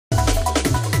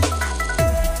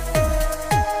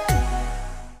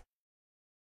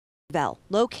Vel,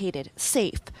 located,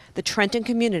 safe, the Trenton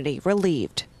community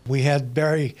relieved. We had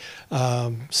very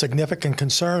significant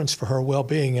concerns for her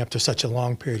well-being after such a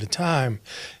long period of time,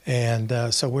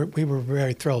 and so we were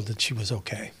very thrilled that she was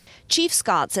okay. Chief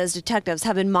Scott says detectives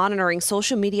have been monitoring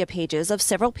social media pages of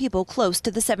several people close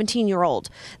to the 17-year-old.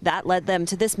 That led them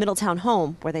to this Middletown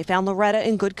home, where they found Loretta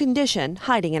in good condition,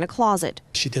 hiding in a closet.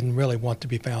 She didn't really want to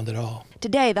be found at all.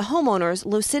 Today, the homeowners,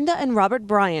 Lucinda and Robert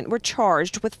Bryant, were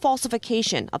charged with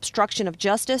falsification, obstruction of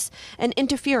justice, and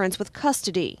interference with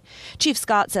custody. Chief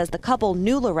Scott says the couple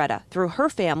knew Loretta through her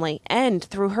family and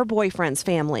through her boyfriend's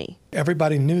family.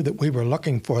 Everybody knew that we were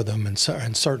looking for them, and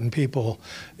certain people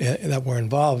that were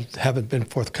involved haven't been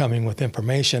forthcoming with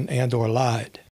information and or lied.